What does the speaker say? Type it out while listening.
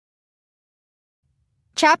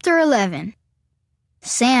Chapter 11.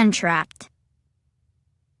 Sand Trapped.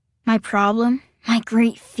 My problem, my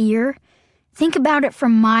great fear? Think about it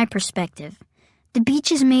from my perspective. The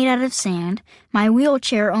beach is made out of sand, my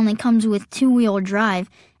wheelchair only comes with two-wheel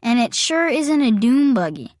drive, and it sure isn't a dune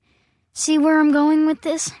buggy. See where I'm going with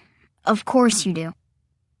this? Of course you do.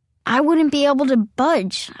 I wouldn't be able to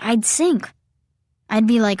budge. I'd sink. I'd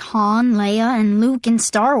be like Han, Leia, and Luke in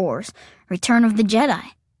Star Wars, Return of the Jedi.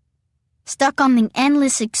 Stuck on the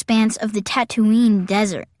endless expanse of the Tatooine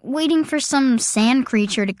desert, waiting for some sand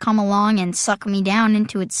creature to come along and suck me down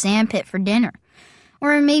into its sandpit for dinner.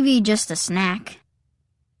 Or maybe just a snack.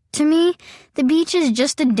 To me, the beach is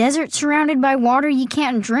just a desert surrounded by water you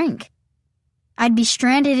can't drink. I'd be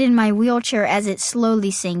stranded in my wheelchair as it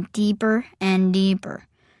slowly sank deeper and deeper.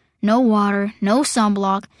 No water, no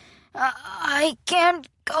sunblock. I can't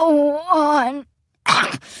go on.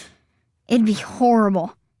 It'd be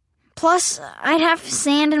horrible. Plus, I'd have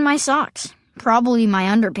sand in my socks. Probably my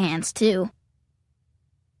underpants, too.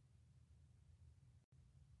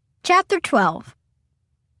 Chapter 12.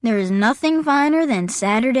 There is nothing finer than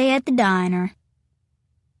Saturday at the diner.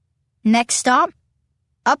 Next stop,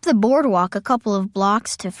 up the boardwalk a couple of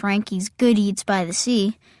blocks to Frankie's Good Eats by the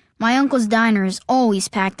Sea. My uncle's diner is always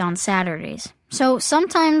packed on Saturdays, so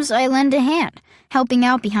sometimes I lend a hand, helping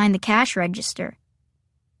out behind the cash register.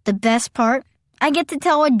 The best part, I get to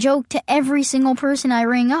tell a joke to every single person I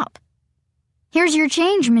ring up. Here's your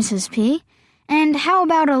change, Mrs. P. And how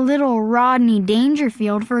about a little Rodney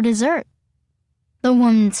Dangerfield for dessert? The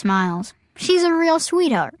woman smiles. She's a real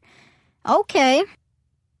sweetheart. Okay.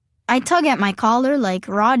 I tug at my collar like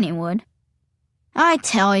Rodney would. I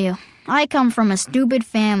tell you, I come from a stupid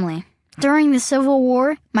family. During the Civil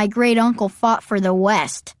War, my great-uncle fought for the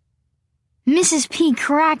West. Mrs. P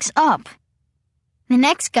cracks up. The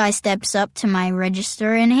next guy steps up to my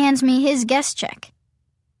register and hands me his guest check.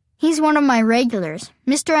 He's one of my regulars,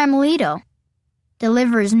 Mr. Amelito.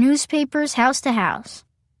 Delivers newspapers house to house.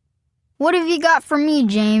 What have you got for me,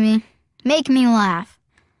 Jamie? Make me laugh.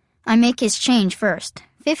 I make his change first.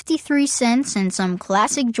 53 cents and some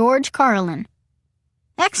classic George Carlin.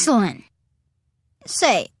 Excellent.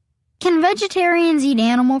 Say, can vegetarians eat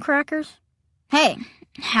animal crackers? Hey,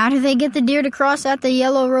 how do they get the deer to cross out the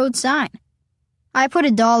yellow road sign? I put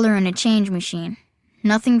 $1 in a change machine.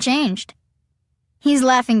 Nothing changed. He's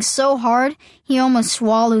laughing so hard, he almost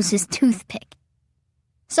swallows his toothpick.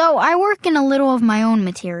 So I work in a little of my own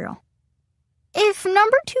material. If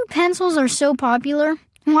number 2 pencils are so popular,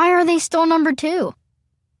 why are they still number 2?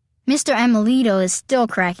 Mr. Amelito is still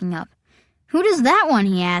cracking up. Who does that one,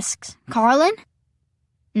 he asks. Carlin?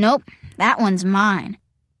 Nope, that one's mine.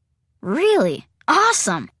 Really?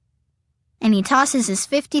 Awesome! And he tosses his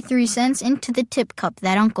 53 cents into the tip cup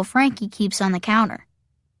that Uncle Frankie keeps on the counter.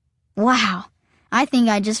 Wow, I think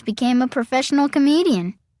I just became a professional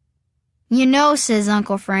comedian. You know, says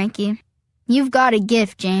Uncle Frankie, you've got a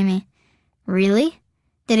gift, Jamie. Really?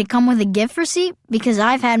 Did it come with a gift receipt? Because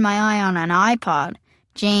I've had my eye on an iPod.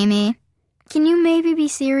 Jamie, can you maybe be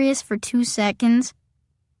serious for 2 seconds?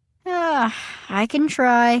 I can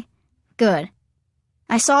try. Good.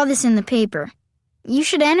 I saw this in the paper. You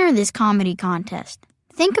should enter this comedy contest.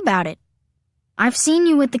 Think about it. I've seen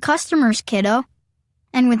you with the customers, kiddo.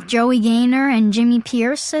 And with Joey Gaynor and Jimmy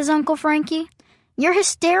Pierce, says Uncle Frankie. You're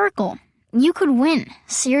hysterical. You could win,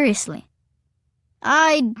 seriously.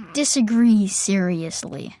 I disagree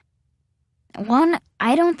seriously. 1,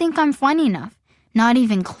 I don't think I'm funny enough. Not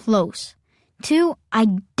even close. 2, I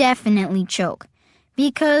definitely choke.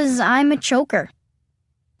 Because I'm a choker.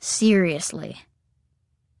 Seriously.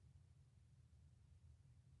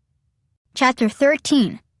 Chapter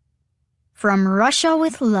 13. From Russia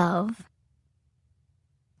with Love.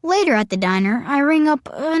 Later at the diner, I ring up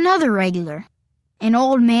another regular. An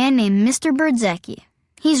old man named Mr. Berdzecki.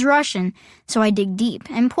 He's Russian, so I dig deep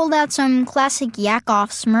and pulled out some classic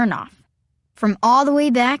Yakov Smirnoff. From all the way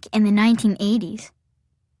back in the 1980s.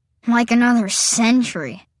 Like another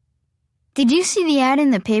century. Did you see the ad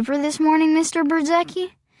in the paper this morning, Mr.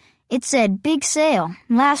 Berdzecki? It said, big sale,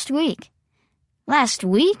 last week. Last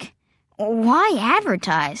week? Why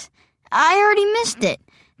advertise? I already missed it.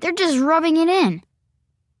 They're just rubbing it in.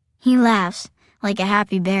 He laughs, like a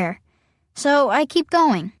happy bear. So I keep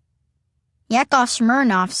going. Yakov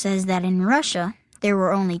Smirnoff says that in Russia, there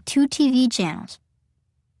were only 2 TV channels.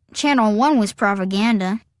 Channel 1 was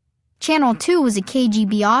propaganda. Channel 2 was a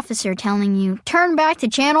KGB officer telling you, turn back to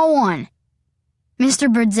Channel 1. Mr.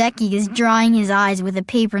 Berdzecki is drying his eyes with a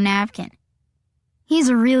paper napkin. He's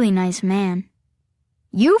a really nice man.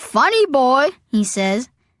 You funny, boy, he says.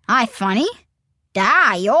 I funny?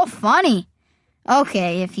 Da, you're funny.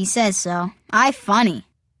 Okay, if he says so. I funny.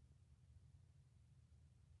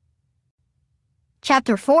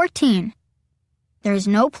 Chapter 14. There's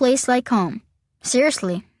no place like home.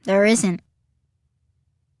 Seriously, there isn't.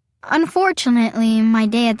 Unfortunately, my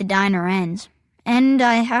day at the diner ends, and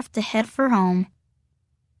I have to head for home.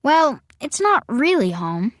 Well, it's not really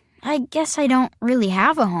home. I guess I don't really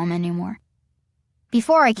have a home anymore.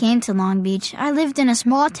 Before I came to Long Beach, I lived in a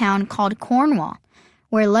small town called Cornwall,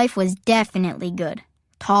 where life was definitely good.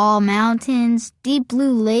 Tall mountains, deep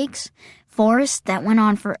blue lakes, forests that went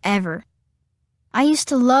on forever. I used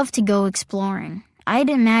to love to go exploring. I'd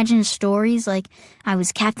imagine stories like I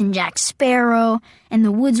was Captain Jack Sparrow and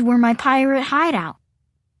the woods were my pirate hideout.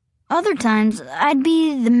 Other times, I'd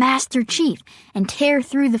be the Master Chief and tear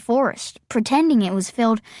through the forest, pretending it was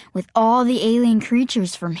filled with all the alien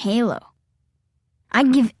creatures from Halo.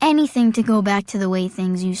 I'd give anything to go back to the way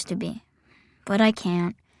things used to be, but I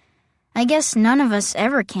can't. I guess none of us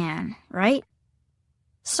ever can, right?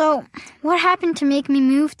 So, what happened to make me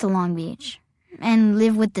move to Long Beach and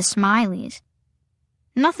live with the Smileys?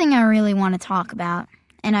 Nothing I really want to talk about,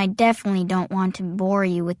 and I definitely don't want to bore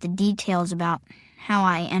you with the details about how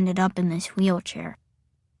I ended up in this wheelchair.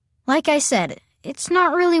 Like I said, it's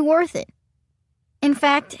not really worth it. In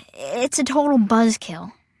fact, it's a total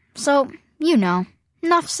buzzkill. So,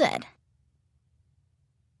 enough said.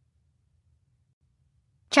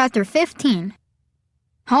 Chapter 15.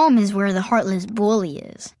 Home is where the heartless bully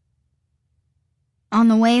is. On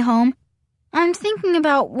the way home, I'm thinking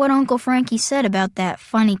about what Uncle Frankie said about that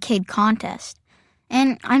funny kid contest.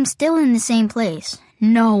 And I'm still in the same place.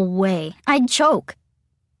 No way. I'd choke.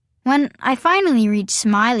 When I finally reached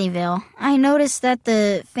Smileyville, I noticed that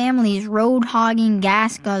the family's road-hogging,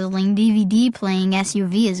 gas-guzzling, DVD-playing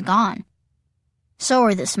SUV is gone. So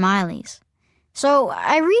are the Smileys. So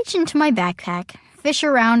I reach into my backpack, fish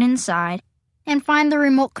around inside, and find the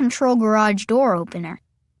remote control garage door opener.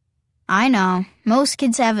 I know, most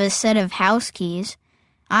kids have a set of house keys.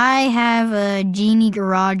 I have a Genie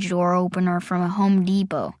garage door opener from a Home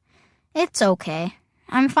Depot. It's okay.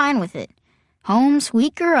 I'm fine with it. Home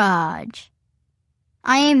sweet garage.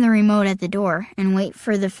 I aim the remote at the door and wait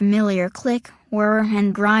for the familiar click, whir,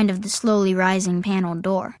 and grind of the slowly rising panel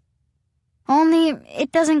door. Only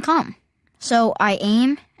it doesn't come. So I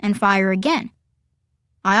aim and fire again.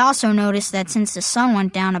 I also noticed that since the sun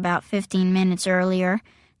went down about 15 minutes earlier,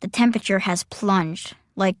 the temperature has plunged,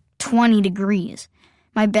 like 20 degrees.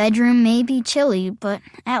 My bedroom may be chilly, but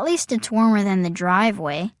at least it's warmer than the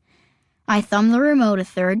driveway. I thumb the remote a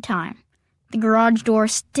third time. The garage door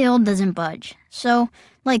still doesn't budge, so,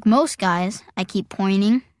 like most guys, I keep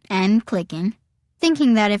pointing and clicking,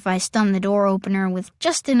 thinking that if I stun the door opener with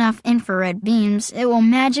just enough infrared beams, it will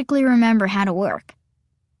magically remember how to work.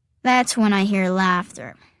 That's when I hear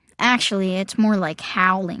laughter. Actually, it's more like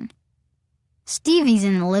howling. Stevie's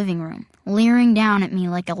in the living room, leering down at me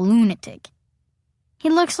like a lunatic. He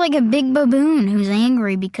looks like a big baboon who's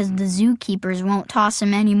angry because the zookeepers won't toss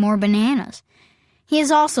him any more bananas. He is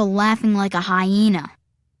also laughing like a hyena.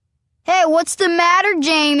 "Hey, what's the matter,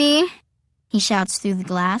 Jamie?" he shouts through the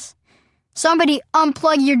glass. "Somebody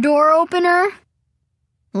unplug your door opener?"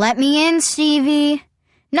 "Let me in, Stevie."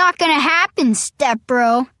 "Not gonna happen,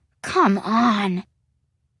 stepbro." "Come on."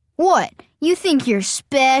 "What, you think you're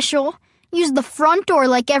special? Use the front door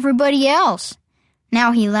like everybody else."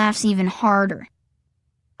 Now he laughs even harder.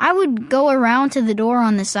 I would go around to the door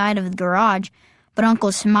on the side of the garage, but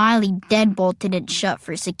Uncle Smiley deadbolted it shut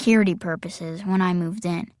for security purposes when I moved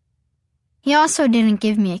in. He also didn't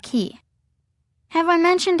give me a key. Have I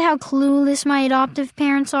mentioned how clueless my adoptive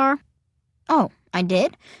parents are? Oh, I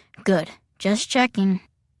did? Good. Just checking.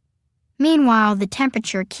 Meanwhile, the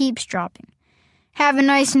temperature keeps dropping. "Have a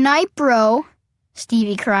nice night, bro,"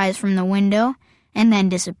 Stevie cries from the window and then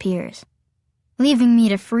disappears, leaving me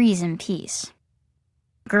to freeze in peace.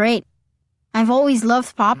 Great. I've always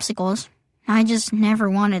loved popsicles. I just never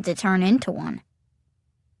wanted to turn into one.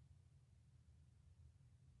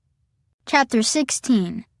 Chapter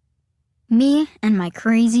 16. Me and my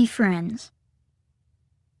crazy friends.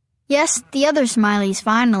 Yes, the other Smileys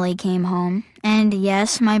finally came home, and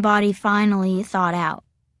yes, my body finally thawed out.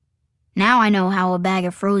 Now I know how a bag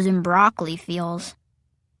of frozen broccoli feels.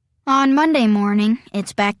 On Monday morning,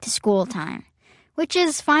 it's back to school time, which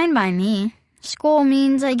is fine by me. School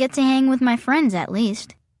means I get to hang with my friends at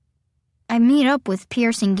least. I meet up with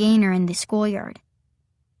Pierce and Gaynor in the schoolyard.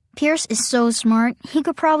 Pierce is so smart, he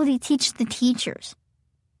could probably teach the teachers.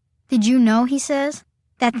 "Did you know," he says,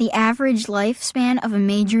 "that the average lifespan of a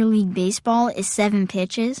Major League Baseball is 7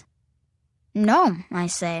 pitches? "No," I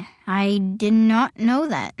say. "I did not know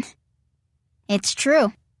that." It's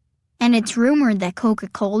true, and it's rumored that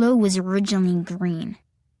Coca-Cola was originally green.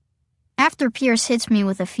 After Pierce hits me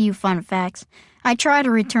with a few fun facts, I try to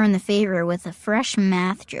return the favor with a fresh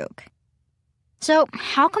math joke. So,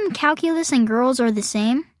 how come calculus and girls are the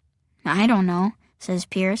same? I don't know, says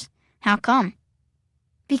Pierce. How come?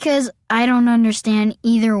 Because I don't understand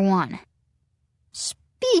either one.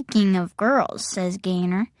 Speaking of girls, says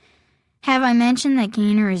Gaynor, have I mentioned that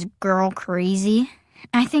Gaynor is girl crazy?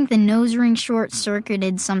 I think the nose ring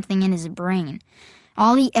short-circuited something in his brain.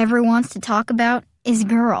 All he ever wants to talk about is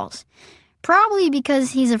girls. Probably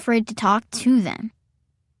because he's afraid to talk to them.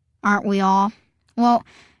 Aren't we all? Well,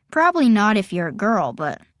 probably not if you're a girl,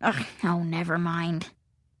 but, never mind.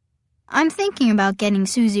 I'm thinking about getting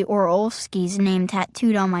Susie Orolski's name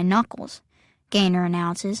tattooed on my knuckles, Gaynor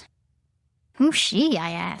announces. Who's she,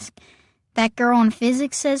 I ask. That girl in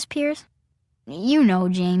physics, says Pierce. You know,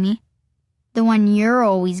 Jamie. The one you're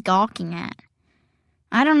always gawking at.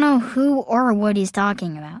 I don't know who or what he's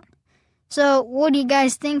talking about. So, what do you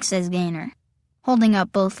guys think, says Gaynor, holding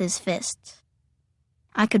up both his fists.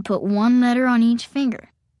 I could put one letter on each finger.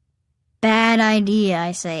 Bad idea,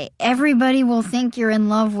 I say. Everybody will think you're in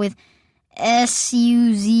love with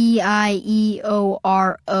Suzieoro.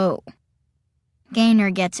 Gaynor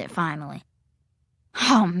gets it finally.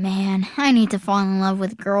 Oh man, I need to fall in love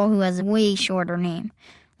with a girl who has a way shorter name.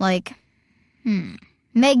 Like,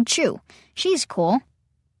 Meg Chu. She's cool.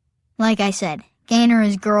 Like I said, Gaynor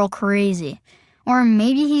is girl crazy. Or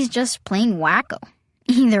maybe he's just plain wacko.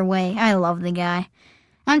 Either way, I love the guy.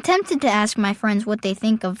 I'm tempted to ask my friends what they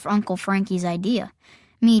think of Uncle Frankie's idea,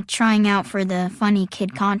 me trying out for the Funny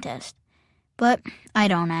Kid contest. But I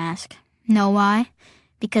don't ask. Know why?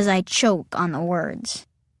 Because I choke on the words.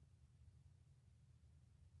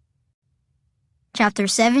 Chapter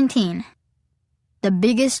 17. The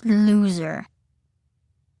Biggest Loser.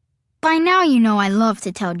 By now you know I love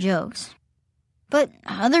to tell jokes. But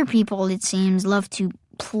other people, it seems, love to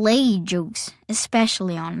play jokes,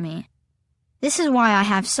 especially on me. This is why I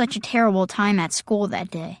have such a terrible time at school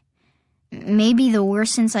that day. Maybe the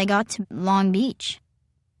worst since I got to Long Beach.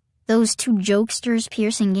 Those two jokesters,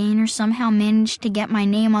 Pierce and Gaynor, somehow managed to get my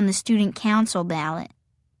name on the student council ballot.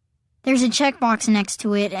 There's a checkbox next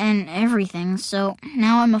to it and everything, so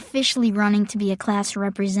now I'm officially running to be a class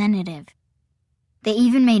representative. They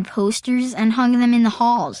even made posters and hung them in the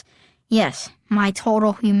halls. Yes, my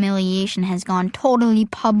total humiliation has gone totally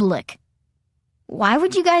public. Why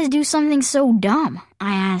would you guys do something so dumb?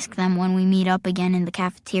 I ask them when we meet up again in the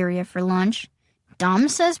cafeteria for lunch. Dumb,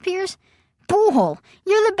 says Pierce. Bull,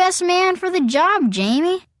 you're the best man for the job,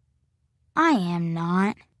 Jamie. I am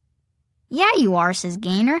not. Yeah, you are, says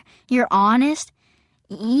Gaynor. You're honest.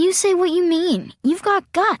 You say what you mean. You've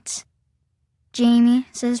got guts. Jamie,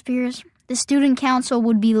 says Pierce, the student council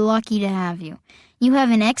would be lucky to have you. You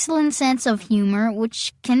have an excellent sense of humor,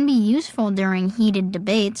 which can be useful during heated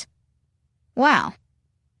debates. Wow.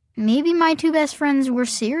 Maybe my two best friends were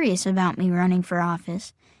serious about me running for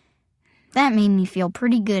office. That made me feel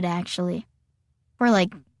pretty good, actually. For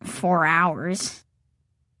like 4 hours.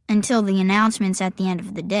 Until the announcements at the end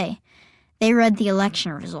of the day. They read the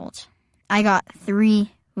election results. I got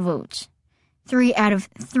 3 votes. 3 out of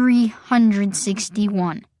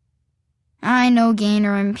 361. I know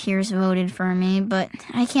Gaynor and Pierce voted for me, but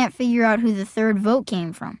I can't figure out who the third vote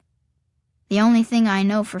came from. The only thing I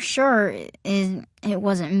know for sure is it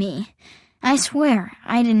wasn't me. I swear,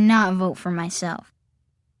 I did not vote for myself.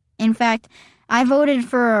 In fact, I voted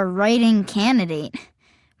for a write-in candidate,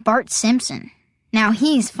 Bart Simpson. Now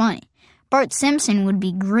he's funny. Bart Simpson would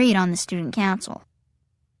be great on the student council.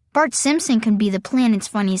 Bart Simpson could be the planet's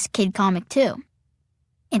funniest kid comic too.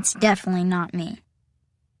 It's definitely not me.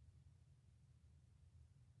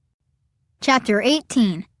 Chapter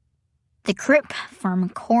 18. The Crip from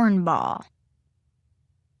Cornball.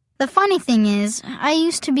 The funny thing is, I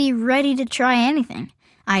used to be ready to try anything.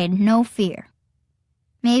 I had no fear.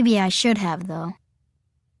 Maybe I should have, though.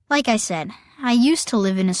 Like I said, I used to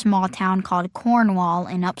live in a small town called Cornwall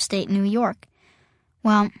in upstate New York.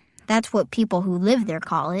 Well, that's what people who live there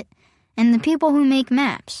call it, and the people who make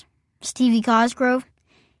maps, Stevie Cosgrove,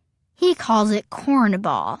 he calls it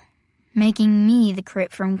Cornball, making me the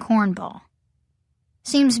Crip from Cornball.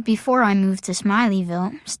 Seems before I moved to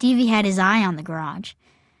Smileyville, Stevie had his eye on the garage.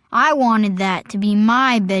 I wanted that to be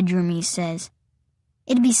my bedroom, he says.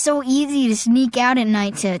 It'd be so easy to sneak out at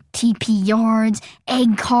night to TP yards,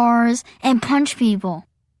 egg cars, and punch people.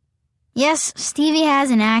 Yes, Stevie has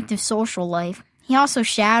an active social life. He also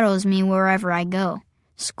shadows me wherever I go.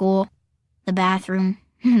 School, the bathroom,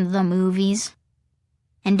 the movies.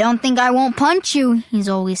 And don't think I won't punch you, he's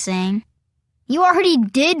always saying. You already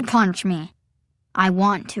did punch me. I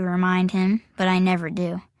want to remind him, but I never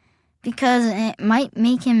do. Because it might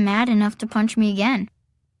make him mad enough to punch me again.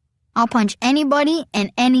 I'll punch anybody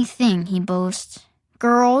and anything, he boasts.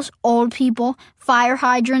 Girls, old people, fire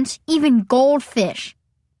hydrants, even goldfish.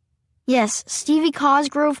 Yes, Stevie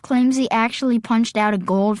Cosgrove claims he actually punched out a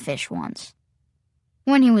goldfish once,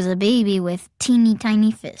 when he was a baby with teeny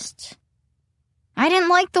tiny fists. I didn't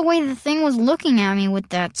like the way the thing was looking at me with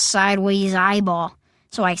that sideways eyeball,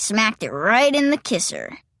 so I smacked it right in the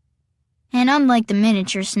kisser. And unlike the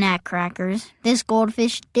miniature snack crackers, this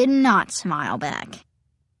goldfish did not smile back.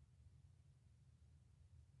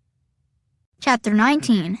 Chapter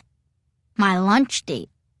 19. My Lunch Date.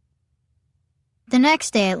 The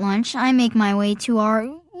next day at lunch, I make my way to our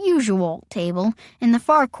usual table in the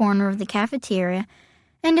far corner of the cafeteria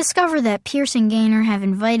and discover that Pierce and Gaynor have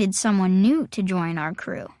invited someone new to join our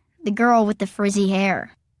crew, the girl with the frizzy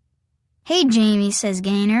hair. Hey, Jamie, says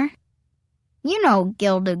Gaynor. You know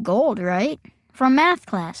Gilda Gold, right? From math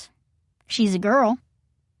class. She's a girl.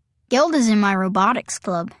 Gilda's in my robotics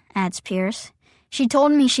club, adds Pierce. She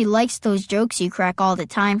told me she likes those jokes you crack all the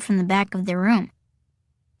time from the back of the room.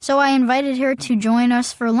 So I invited her to join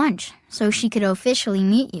us for lunch, so she could officially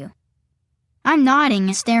meet you. I'm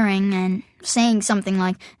nodding, staring, and saying something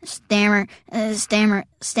like, stammer.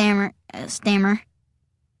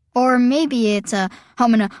 Or maybe it's a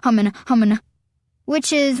humana,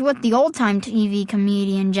 which is what the old-time TV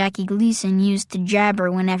comedian Jackie Gleason used to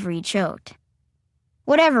jabber whenever he choked.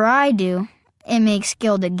 Whatever I do, it makes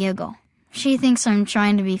Gilda giggle. She thinks I'm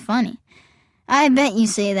trying to be funny. I bet you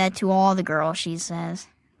say that to all the girls, she says,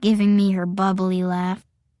 giving me her bubbly laugh,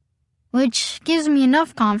 which gives me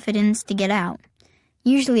enough confidence to get out.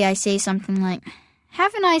 Usually I say something like,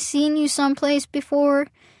 haven't I seen you someplace before?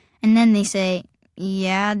 And then they say,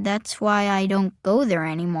 yeah, that's why I don't go there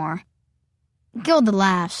anymore. Gilda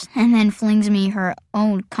laughs and then flings me her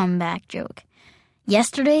own comeback joke.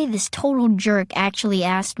 Yesterday, this total jerk actually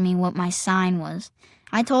asked me what my sign was.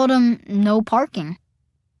 I told him, no parking.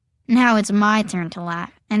 Now it's my turn to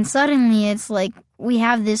laugh, and suddenly it's like we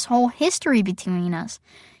have this whole history between us,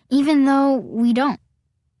 even though we don't.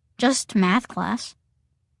 Just math class.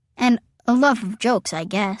 And a love of jokes, I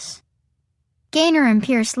guess. Gaynor and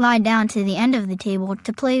Pierce slide down to the end of the table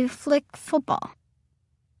to play flick football.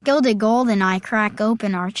 Gilda Gold and I crack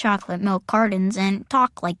open our chocolate milk cartons and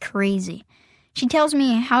talk like crazy. She tells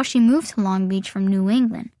me how she moved to Long Beach from New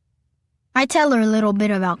England. I tell her a little bit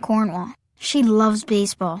about Cornwall. She loves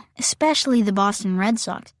baseball, especially the Boston Red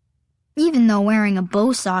Sox, even though wearing a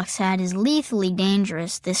Bo Sox hat is lethally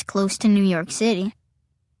dangerous this close to New York City.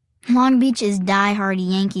 Long Beach is die-hard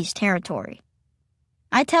Yankees territory.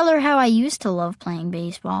 I tell her how I used to love playing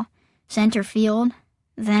baseball, center field,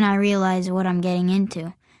 then I realize what I'm getting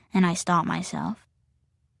into, and I stop myself.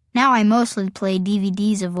 Now I mostly play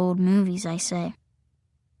DVDs of old movies, I say.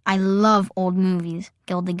 I love old movies,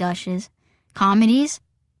 Gilda gushes. Comedies?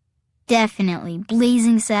 Definitely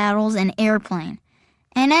Blazing Saddles and Airplane,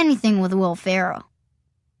 and anything with Will Ferrell.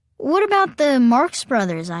 What about the Marx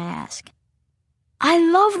Brothers, I ask. I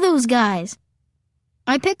love those guys.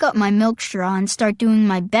 I pick up my milk straw and start doing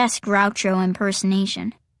my best Groucho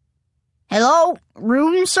impersonation. Hello,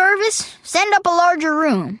 room service? Send up a larger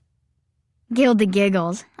room. Gilda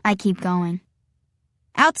giggles. I keep going.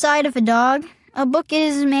 Outside of a dog, a book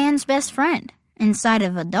is man's best friend. Inside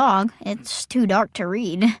of a dog, it's too dark to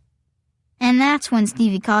read. And that's when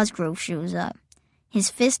Stevie Cosgrove shows up. His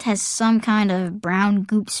fist has some kind of brown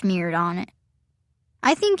goop smeared on it.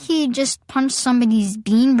 I think he just punched somebody's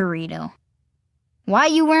bean burrito. Why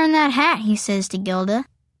you wearing that hat, he says to Gilda.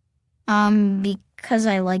 Because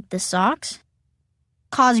I like the socks.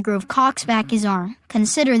 Cosgrove cocks back his arm.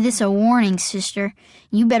 Consider this a warning, sister.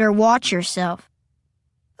 You better watch yourself.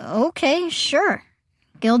 Okay, sure.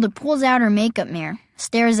 Gilda pulls out her makeup mirror,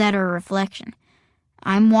 stares at her reflection.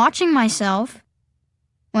 I'm watching myself.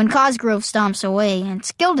 When Cosgrove stomps away,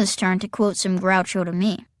 it's Gilda's turn to quote some Groucho to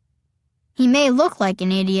me. He may look like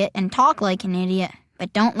an idiot and talk like an idiot,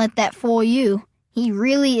 but don't let that fool you. He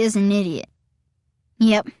really is an idiot.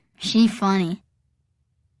 Yep, she funny.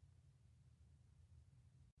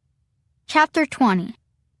 Chapter 20.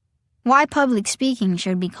 Why public speaking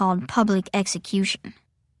should be called public execution.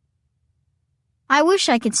 I wish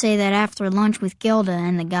I could say that after lunch with Gilda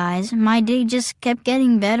and the guys, my day just kept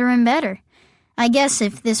getting better and better. I guess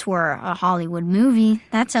if this were a Hollywood movie,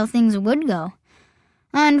 that's how things would go.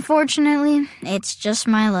 Unfortunately, it's just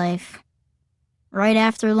my life. Right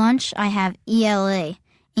after lunch, I have ELA,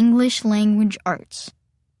 English Language Arts.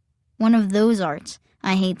 One of those arts,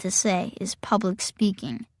 I hate to say, is public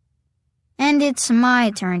speaking. And it's my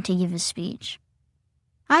turn to give a speech.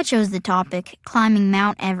 I chose the topic, climbing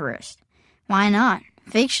Mount Everest. Why not?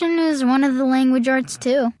 Fiction is one of the language arts,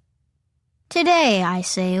 too. Today, I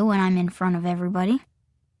say when I'm in front of everybody,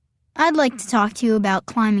 I'd like to talk to you about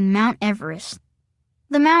climbing Mount Everest,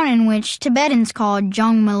 the mountain which Tibetans call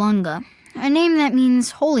Jongmalunga, a name that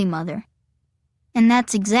means Holy Mother. And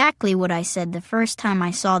that's exactly what I said the first time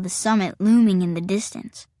I saw the summit looming in the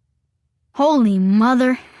distance. Holy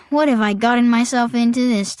Mother, what have I gotten myself into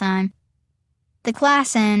this time? The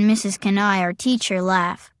class and Mrs. Kanai, our teacher,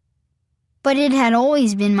 laugh. But it had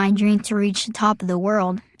always been my dream to reach the top of the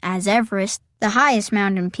world, as Everest, the highest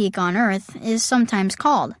mountain peak on Earth, is sometimes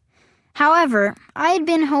called. However, I had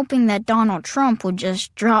been hoping that Donald Trump would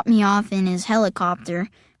just drop me off in his helicopter,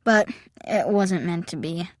 but it wasn't meant to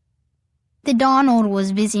be. The Donald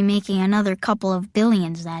was busy making another couple of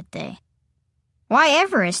billions that day. Why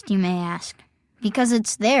Everest, you may ask? Because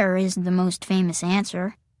it's there is the most famous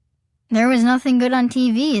answer. There was nothing good on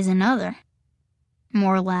TV is another.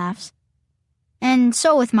 More laughs. And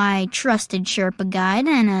so with my trusted Sherpa guide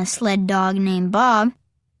and a sled dog named Bob,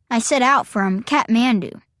 I set out from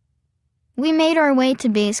Kathmandu. We made our way to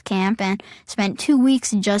base camp and spent 2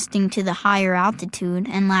 weeks adjusting to the higher altitude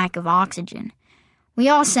and lack of oxygen. We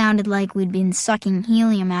all sounded like we'd been sucking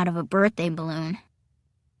helium out of a birthday balloon.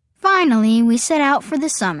 Finally, we set out for the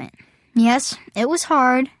summit. Yes, it was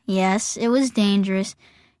hard. Yes, it was dangerous.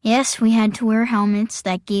 Yes, we had to wear helmets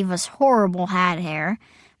that gave us horrible hat hair.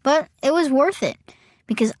 But it was worth it,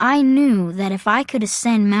 because I knew that if I could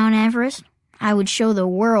ascend Mount Everest, I would show the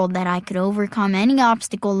world that I could overcome any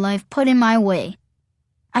obstacle life put in my way.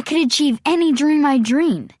 I could achieve any dream I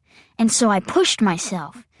dreamed, and so I pushed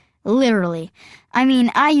myself. Literally.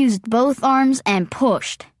 I used both arms and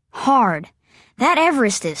pushed. Hard. That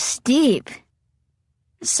Everest is steep.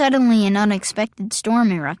 Suddenly an unexpected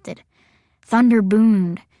storm erupted. Thunder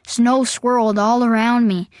boomed. Snow swirled all around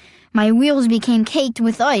me. My wheels became caked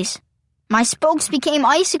with ice. My spokes became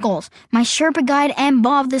icicles. My Sherpa guide and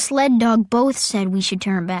Bob the sled dog both said we should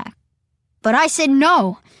turn back. But I said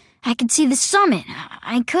no. I could see the summit.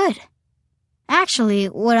 I could. Actually,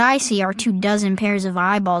 what I see are 24 pairs of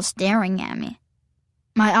eyeballs staring at me.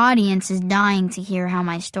 My audience is dying to hear how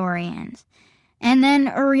my story ends. And then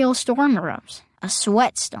a real storm erupts. A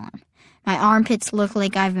sweat storm. My armpits look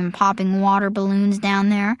like I've been popping water balloons down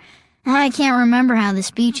there. I can't remember how the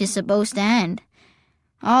speech is supposed to end.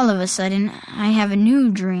 All of a sudden, I have a new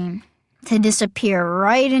dream. To disappear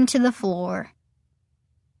right into the floor.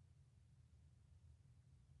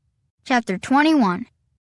 Chapter 21.